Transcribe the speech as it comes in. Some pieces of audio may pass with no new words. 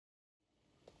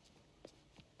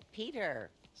Peter.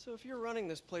 So if you're running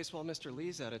this place while Mr.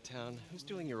 Lee's out of town, who's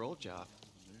doing your old job?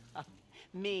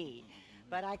 Me.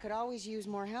 But I could always use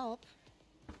more help.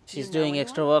 She's You know doing anyone?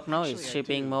 extra work now. Actually, Is I she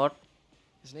being do. more?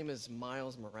 His name is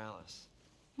Miles Morales.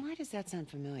 Why does that sound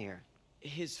familiar?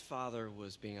 His father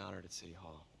was being honored at City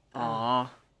Hall. Aww.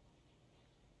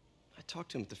 I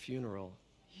talked to him at the funeral.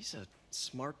 He's a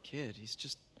smart kid. He's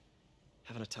just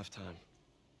having a tough time.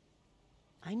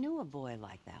 I knew a boy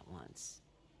like that once.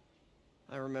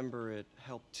 I remember it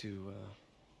helped to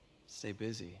stay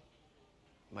busy.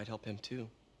 Might help him too.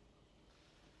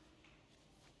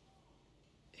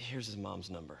 Here's his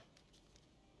mom's number.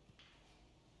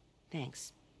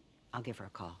 Thanks. I'll give her a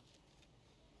call.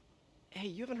 Hey,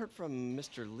 you haven't heard from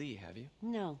Mr. Lee, have you?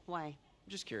 No, why? I'm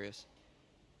just curious.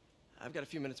 I've got a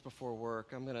few minutes before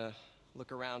work. I'm gonna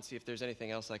look around, see if there's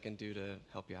anything else I can do to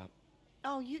help you out.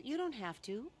 Oh, you don't have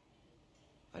to.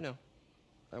 I know.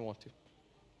 I want to.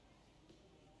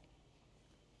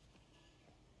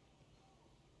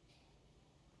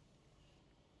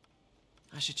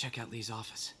 I should check out Lee's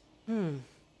office.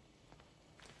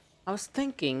 I was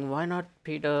thinking, why not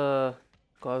Peter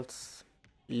calls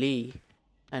Lee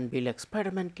and be like,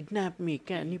 Spider-Man kidnapped me.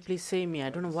 Can you please save me? I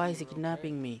don't know why is he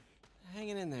kidnapping me.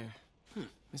 Hanging in there.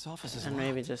 His office is And locked.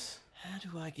 maybe just How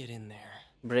do I get in there?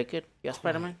 break it. Yeah,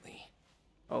 Spider-Man. Quietly.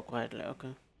 Oh, quietly. Okay.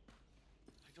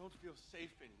 I don't feel safe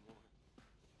anymore.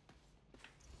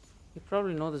 You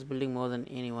probably know this building more than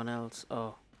anyone else.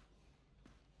 Oh.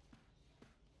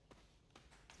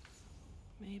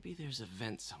 Maybe there's a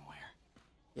vent somewhere.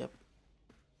 Yep.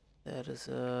 There is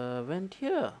a vent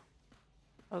here.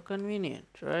 How convenient,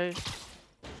 right?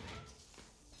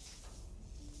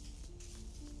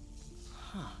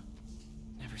 Huh.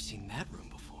 Never seen that room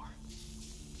before.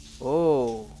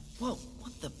 Oh. Whoa,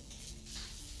 what the?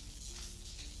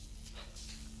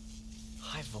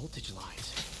 High voltage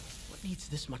lines. What needs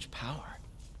this much power?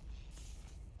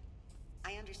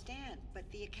 I understand, but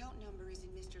the account number is in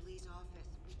Mr. Lee's office.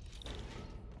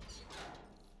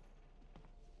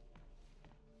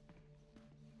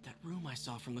 That room I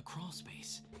saw from the crawl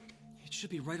space. It should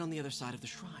be right on the other side of the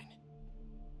shrine.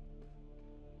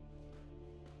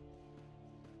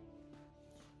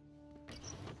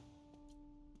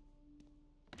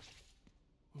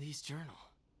 Lee's journal.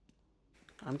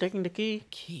 I'm taking the key.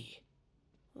 Key.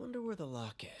 Wonder where the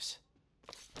lock is.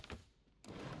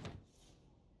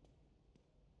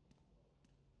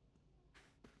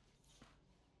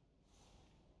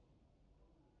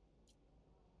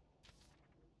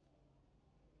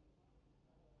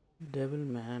 Devil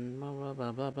man, blah blah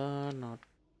blah blah blah. Not.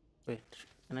 Wait,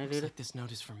 can I Looks read like it? this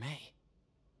note is for May.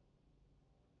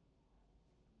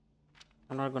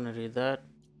 I'm not gonna read that.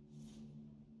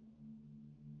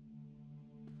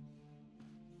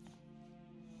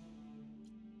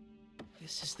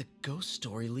 This is the ghost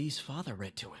story Lee's father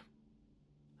read to him.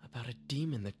 About a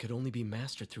demon that could only be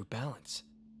mastered through balance.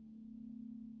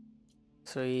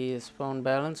 So he is found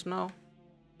balance now.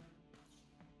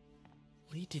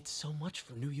 Lee did so much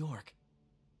for New York.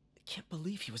 I can't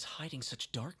believe he was hiding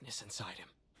such darkness inside him.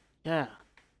 Yeah.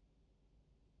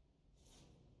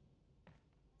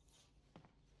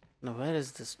 Now where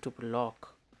is this stupid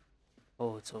lock?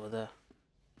 Oh, it's over there.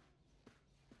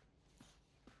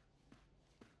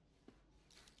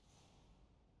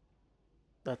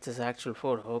 That's his actual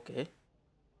photo. Okay.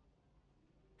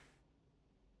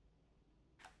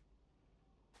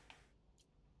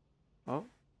 Oh.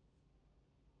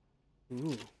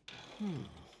 Ooh.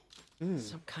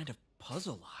 Some kind of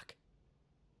puzzle lock.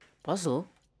 Puzzle?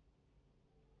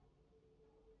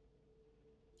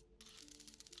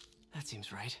 That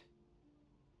seems right.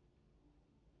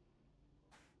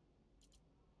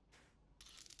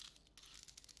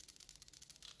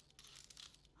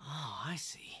 Oh, I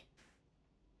see.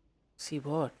 See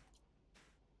what?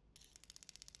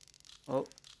 Oh.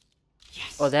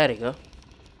 Yes. Oh, there you go.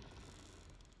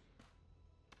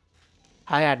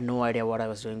 I had no idea what I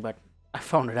was doing, but I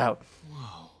found it out.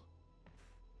 Whoa.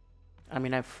 I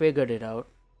mean, I figured it out.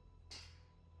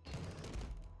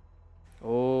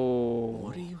 Oh.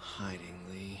 What are you hiding,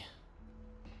 Lee?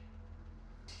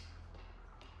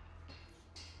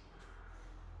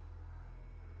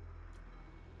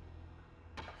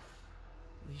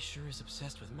 Lee sure is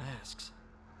obsessed with masks.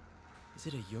 Is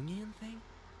it a Jungian thing?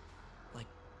 Like,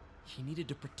 he needed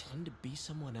to pretend to be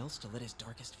someone else to let his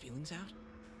darkest feelings out?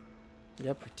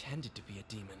 Yep. Pretended to be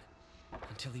a demon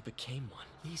until he became one.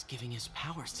 Lee's giving his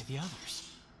powers to the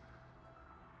others.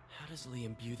 How does Lee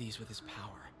imbue these with his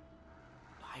power?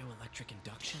 Bioelectric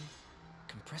induction?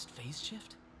 Compressed phase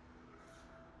shift?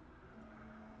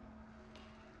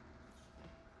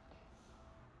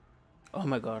 Oh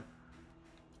my god.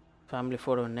 Family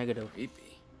photo negative.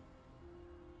 Creepy.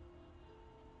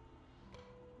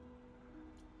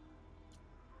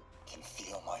 Can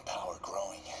feel my power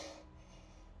growing,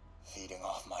 feeding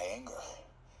off my anger.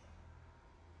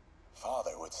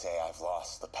 Father would say I've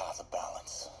lost the path of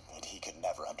balance, but he could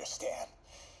never understand.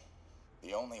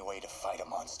 The only way to fight a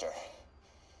monster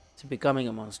It's becoming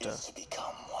a monster. is to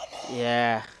become one.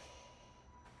 Yeah.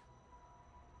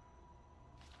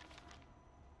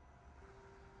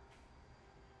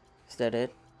 Is that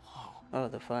it? Oh,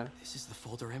 the file. This is the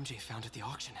folder MJ found at the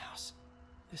auction house.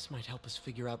 This might help us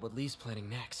figure out what Lee's planning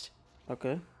next.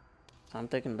 Okay. I'm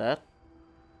taking that.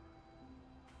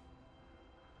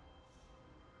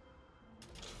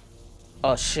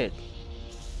 Oh shit.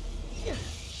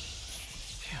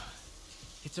 Phew.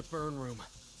 It's a burn room,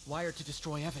 wired to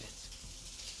destroy evidence.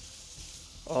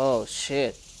 Oh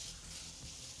shit.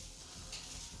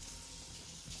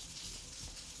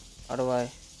 How do I?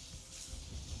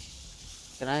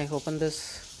 Can I open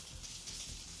this?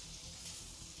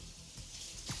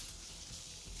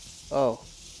 Oh.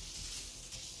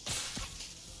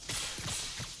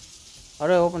 How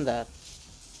do I open that?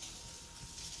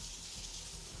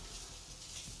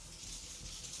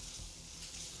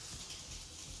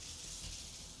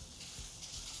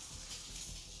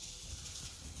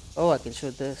 Oh, I can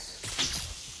shoot this.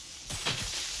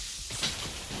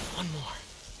 One more.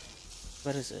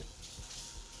 Where is it?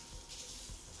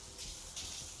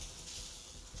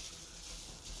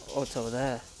 Oh, it's over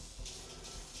there.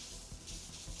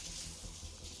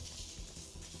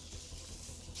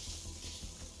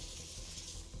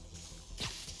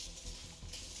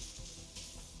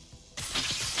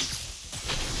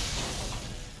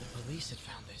 The police had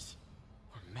found this.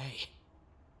 Or May.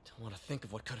 Don't want to think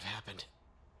of what could have happened.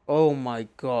 Oh my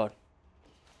god.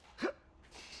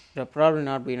 It would probably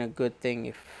not been a good thing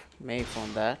if May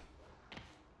found that.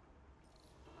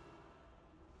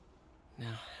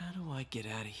 Now, how do I get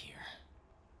out of here?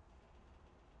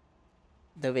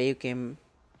 The way you came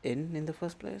in the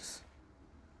first place.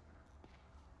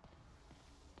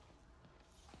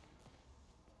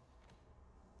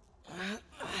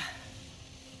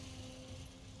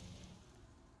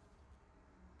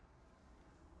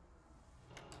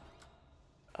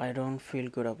 I don't feel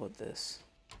good about this.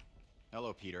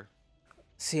 Hello, Peter.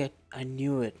 See, I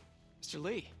knew it. Mr.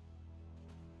 Lee.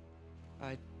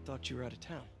 I thought you were out of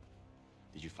town.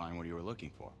 Did you find what you were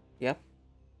looking for? Yep.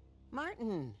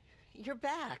 Martin, you're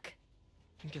back.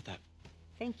 Didn't get that.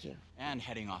 Thank you. And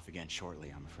heading off again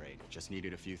shortly, I'm afraid. Just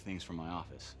needed a few things from my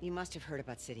office. You must have heard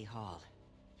about City Hall.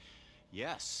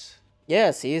 Yes.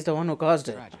 Yes, he is the one who caused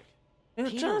it. Tragic. It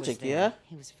was Peter was tragic, there. yeah.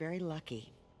 He was very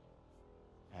lucky.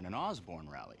 And an Osborne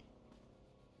rally.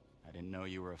 I didn't know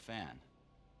you were a fan.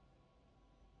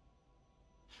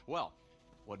 Well,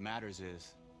 what matters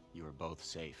is you are both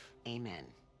safe. Amen.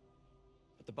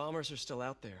 But the bombers are still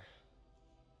out there.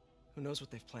 Who knows what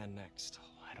they've planned next?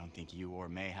 I don't think you or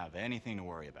May have anything to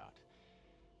worry about.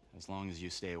 As long as you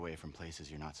stay away from places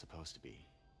you're not supposed to be.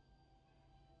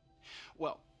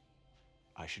 Well,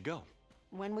 I should go.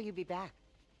 When will you be back?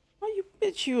 Oh, you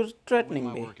bitch, you're threatening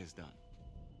When my me. work is done.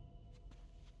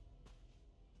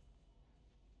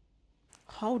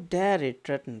 How dare it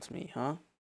threatens me, huh?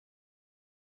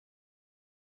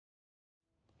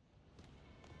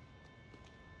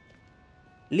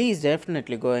 Lee is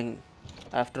definitely going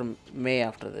after May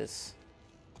after this.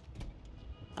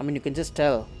 I mean, you can just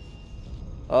tell.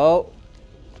 Oh.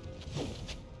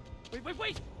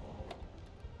 Wait!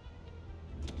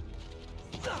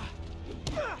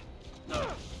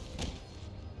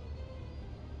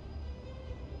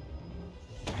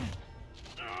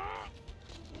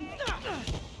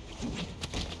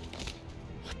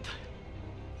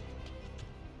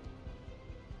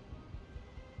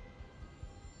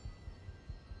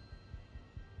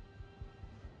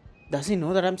 Does he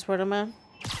know that I'm Spider-Man?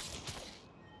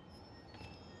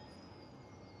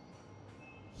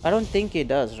 I don't think he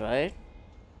does, right?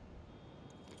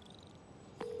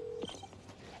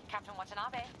 Captain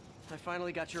Watanabe, I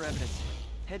finally got your evidence.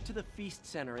 Head to the Feast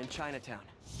Center in Chinatown.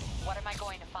 what am I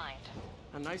going to find?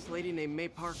 A nice lady named May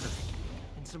Parker.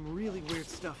 And some really weird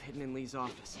stuff hidden in Lee's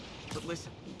office. But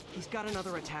listen, he's got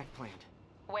another attack planned.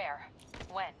 Where?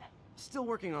 When? Still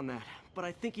working on that, but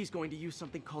I think he's going to use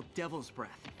something called Devil's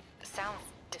Breath. Sounds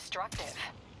destructive.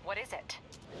 What is it?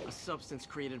 A substance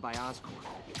created by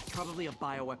Oscorp. Probably a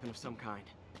bioweapon of some kind.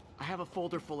 I have a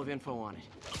folder full of info on it.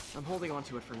 I'm holding on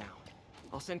to it for now.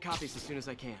 I'll send copies as soon as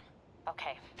I can.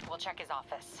 Okay, we'll check his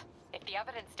office. If the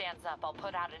evidence stands up, I'll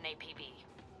put out an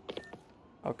APB.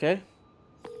 Okay.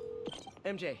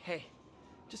 MJ, hey.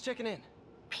 Just checking in.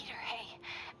 Peter, hey,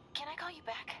 can I call you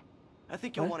back? I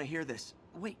think you'll What? want to hear this.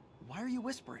 Wait, Why are you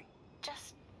whispering?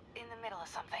 Just in the middle of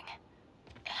something.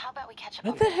 How about we catch up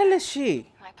Where on the hell is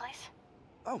she? my place?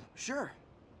 Oh, sure.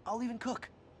 I'll even cook.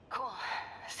 Cool.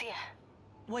 See ya.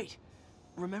 Wait,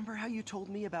 remember how you told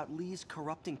me about Lee's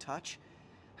corrupting touch?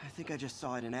 I think I just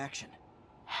saw it in action.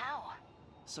 How?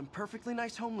 Some perfectly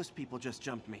nice homeless people just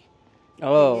jumped me.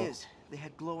 Oh. Thing is, they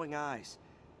had glowing eyes.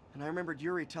 And I remembered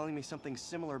Yuri telling me something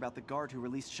similar about the guard who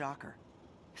released Shocker.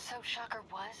 So Shocker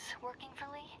was working for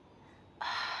Lee?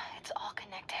 It's all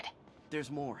connected. There's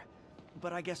more,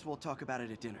 but I guess we'll talk about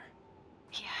it at dinner.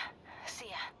 Yeah. See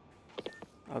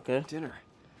ya. Okay. Dinner?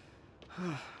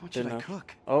 What should I Dinner.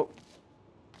 cook? Oh.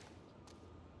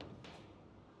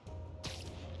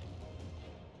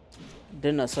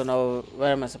 Dinner. So now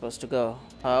where am I supposed to go?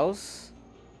 House?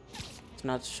 It's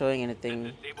not showing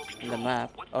anything in the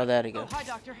map. Oh, there you go. Oh, hi,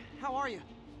 Doctor. How are you?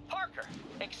 Parker,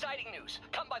 exciting news.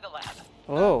 Come by the lab.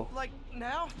 Oh. Like,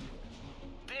 now?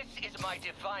 This is my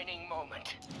defining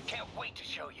moment. Can't wait to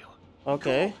show you.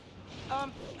 Okay.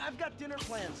 I've got dinner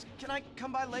plans. Can I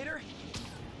come by later?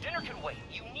 Dinner can wait.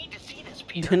 You need to see this,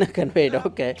 Peter. Dinner can wait.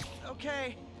 Okay.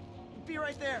 Okay. Be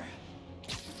right there.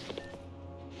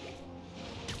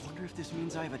 Wonder if this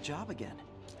means I have a job again.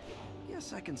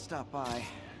 Guess I can stop by.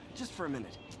 Just for a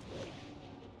minute.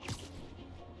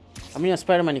 I mean, a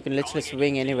Spider-Man, you can literally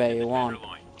swing anywhere you want.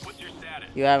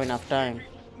 You have enough time.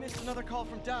 Missed another call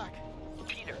from Doc.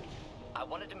 Peter, I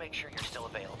wanted to make sure you're still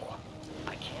available.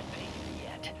 I can't pay you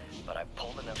yet, but I've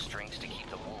pulled enough strings to keep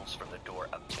the wolves from the door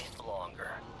a bit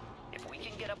longer. If we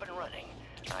can get up and running,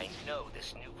 I know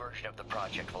this new version of the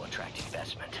project will attract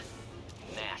investment.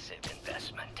 Massive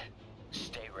investment.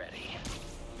 Stay ready.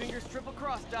 Fingers triple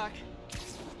crossed, Doc.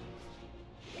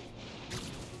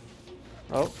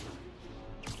 Oh.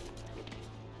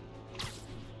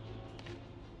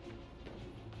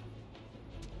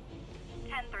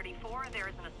 1034, there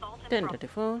is an assault in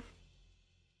 10:34.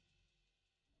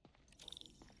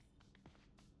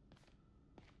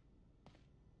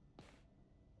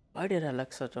 Why did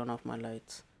Alexa turn off my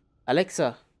lights?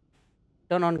 Alexa,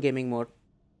 turn on gaming mode.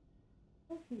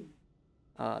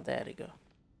 Ah, there you go.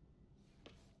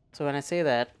 So when I say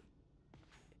that,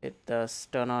 it does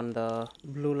turn on the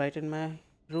blue light in my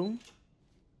room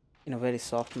in a very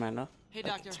soft manner. Hey,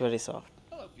 Like, Doctor. it's very soft.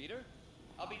 Hello, Peter.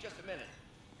 I'll be just a minute.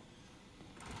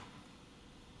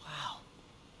 Wow.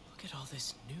 Look at all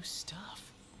this new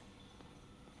stuff.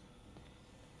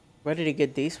 Where did he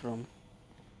get these from?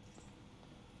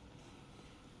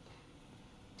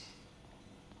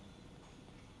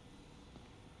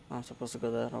 I'm supposed to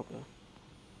go there. Okay.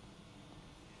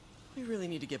 We really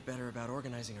need to get better about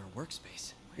organizing our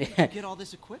workspace. Yeah. Where did you get all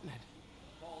this equipment?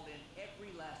 Called in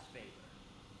every last favor.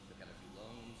 Took out a few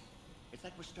loans. It's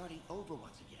like we're starting over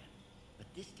once again. But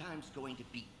this time's going to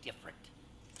be different.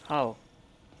 How?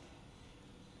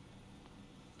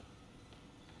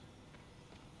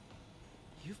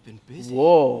 You've been busy.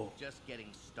 Whoa. Just getting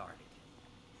started.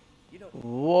 You know,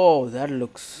 Whoa, that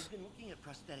looks... we've been looking at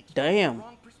prosthetics Damn. from the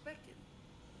wrong perspective.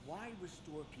 Why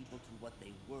restore people to what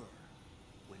they were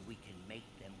when we can make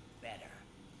them better?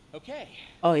 Okay.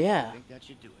 Oh I yeah, think that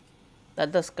should do it.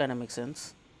 that does kind of make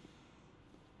sense.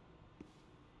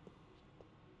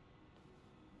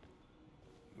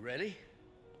 You ready?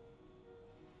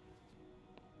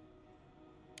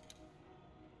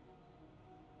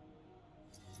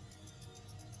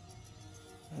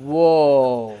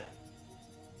 Whoa.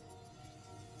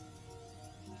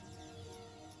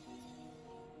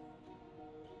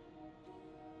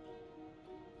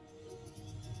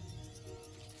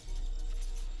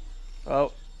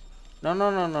 Oh. No,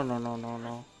 no, no, no, no, no, no,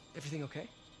 no. Everything okay?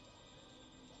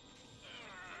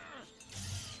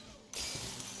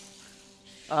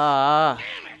 Ah.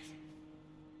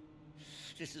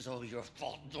 This is all your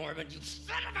fault, Norman, you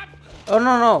son of a... Oh,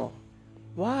 no, no.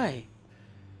 Why?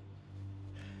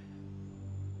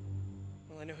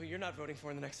 Well, I know who you're not voting for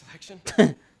in the next election.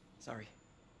 Sorry.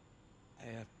 I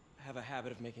have a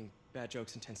habit of making bad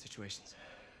jokes in tense situations.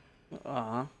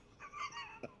 Uh-huh.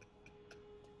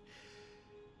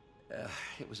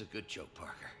 It was a good joke,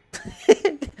 Parker.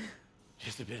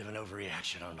 Just a bit of an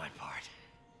overreaction on my part.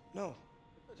 No,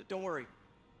 don't worry.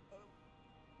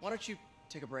 Why don't you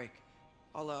take a break?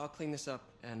 I'll clean this up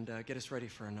and get us ready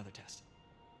for another test.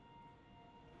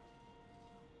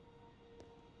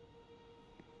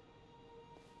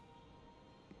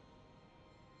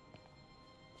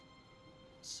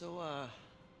 So,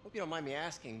 hope you don't mind me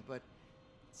asking, but it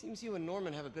seems you and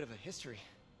Norman have a bit of a history.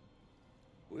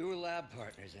 We were lab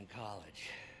partners in college.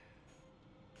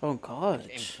 Oh, Became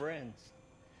college. friends.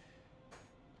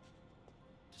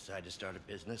 Decided to start a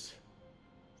business.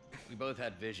 We both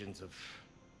had visions of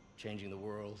changing the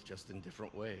world just in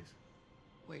different ways.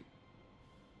 Wait,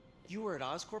 you were at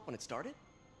Oscorp when it started?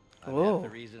 I'm Oh. half the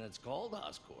reason it's called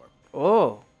Oscorp.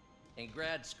 Oh. In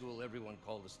grad school, everyone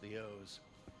called us the O's.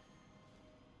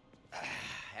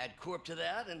 Add Corp to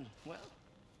that, and, well,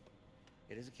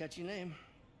 it is a catchy name.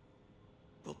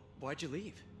 Well, why'd you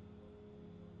leave?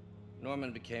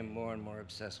 Norman became more and more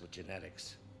obsessed with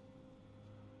genetics.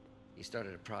 He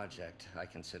started a project I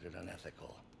considered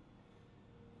unethical.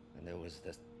 And there was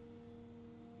this...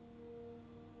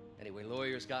 Anyway,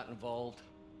 lawyers got involved.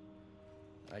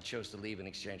 I chose to leave in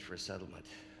exchange for a settlement.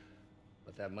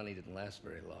 But that money didn't last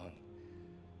very long.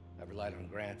 I've relied on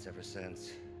grants ever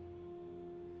since.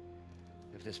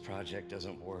 If this project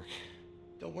doesn't work...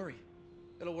 Don't worry.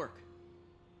 It'll work.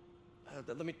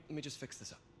 Let me just fix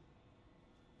this up.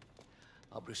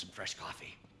 I'll brew some fresh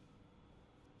coffee.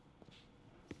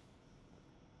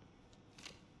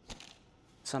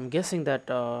 So I'm guessing that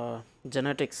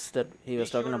genetics that he was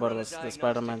talking about was the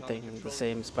Spider-Man thing, the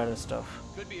same spider stuff.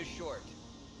 Could be a short.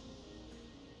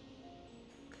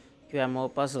 You have more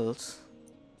puzzles.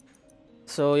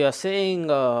 So you're saying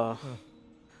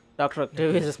Dr.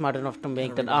 Octavius is smart enough to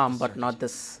make that arm, but not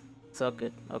this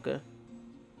circuit. Okay.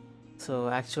 So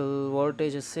actual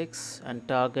voltage is 6 and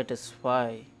target is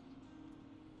 5.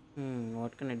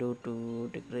 What can I do to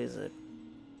decrease it?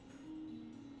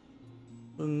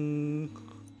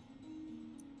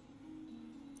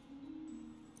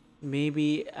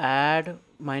 Maybe add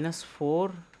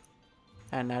 -4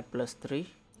 and add +3.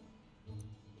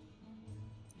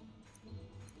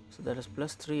 So there is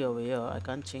 +3 over here. I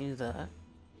can't change that.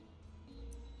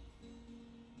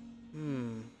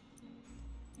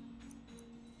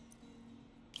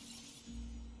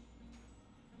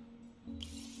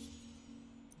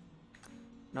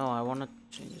 No, I want to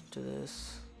change it to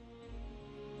this.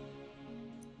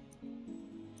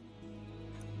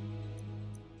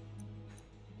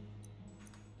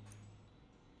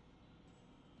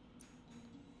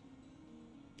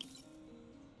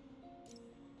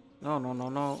 No, no, no,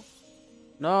 no.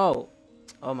 No!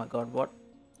 Oh my god, what?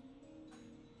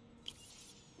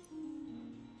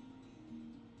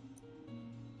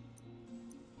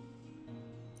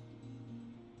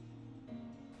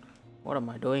 What am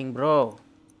I doing, bro?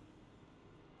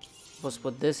 Supposed to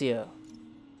put this here.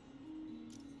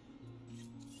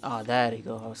 Ah, there you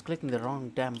go. I was clicking the wrong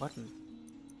damn button.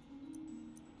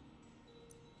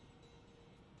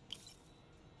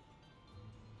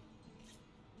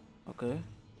 Okay.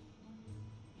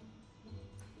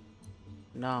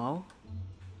 Now,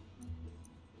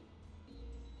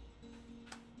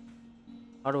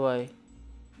 how do I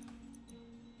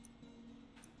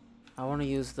want to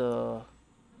use the...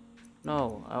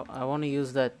 No, I want to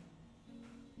use that.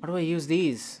 How do I use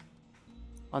these?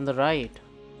 On the right.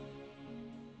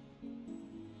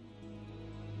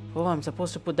 Oh, I'm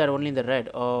supposed to put that only in the red.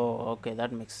 Oh, okay,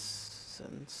 that makes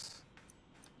sense.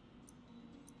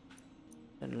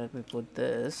 Then let me put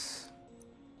this.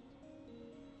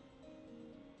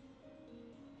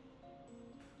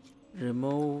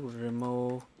 Remove.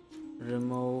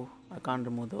 I can't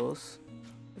remove those.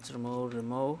 Let's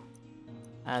remove.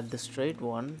 Add the straight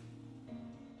one.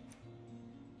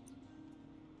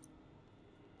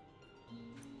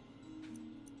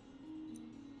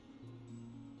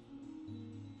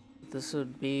 This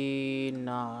would be...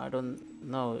 Nah, I don't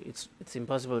know. It's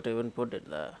impossible to even put it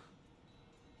there.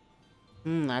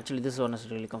 Actually, this one is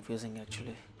really confusing,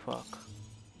 actually. Fuck.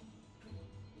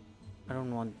 I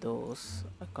don't want those.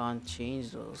 I can't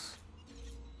change those.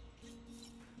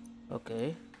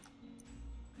 Okay.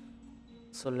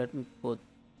 So let me put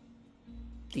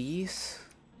these.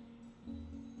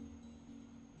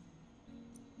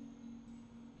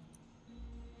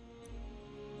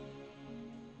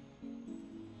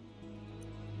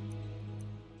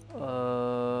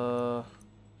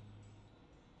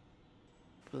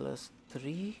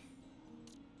 +3.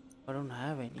 I don't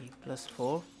have any.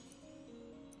 +4.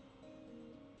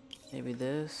 Maybe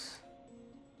this.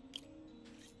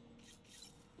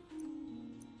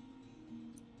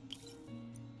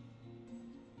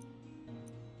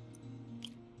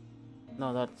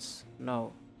 No, that's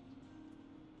no.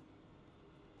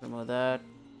 Remove that.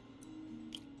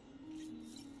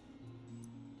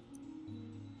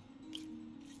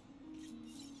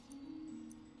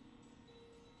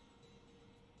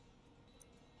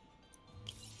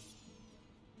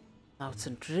 Now it's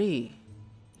in 3.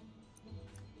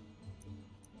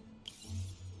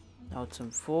 Now it's in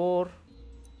 4.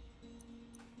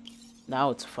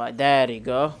 Now it's 5. There you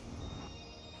go.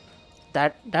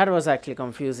 That was actually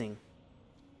confusing.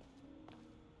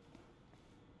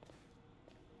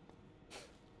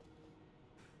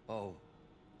 Oh,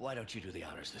 why don't you do the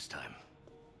honors this time?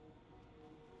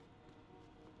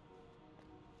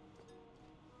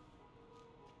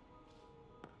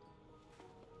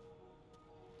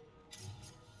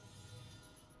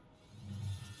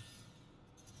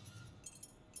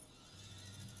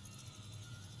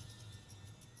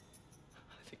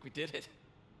 I think we did it.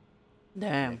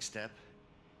 Damn. Next step,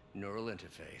 neural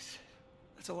interface.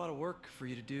 That's a lot of work for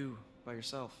you to do by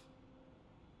yourself.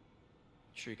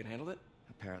 Sure you can handle it?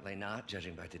 Apparently not,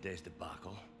 judging by today's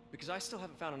debacle. Because I still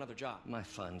haven't found another job. My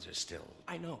funds are still...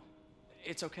 I know.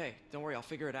 It's okay. Don't worry, I'll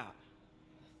figure it out.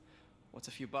 What's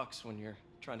a few bucks when you're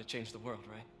trying to change the world,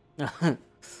 right?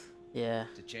 Yeah.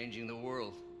 to changing the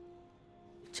world.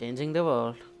 Changing the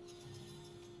world.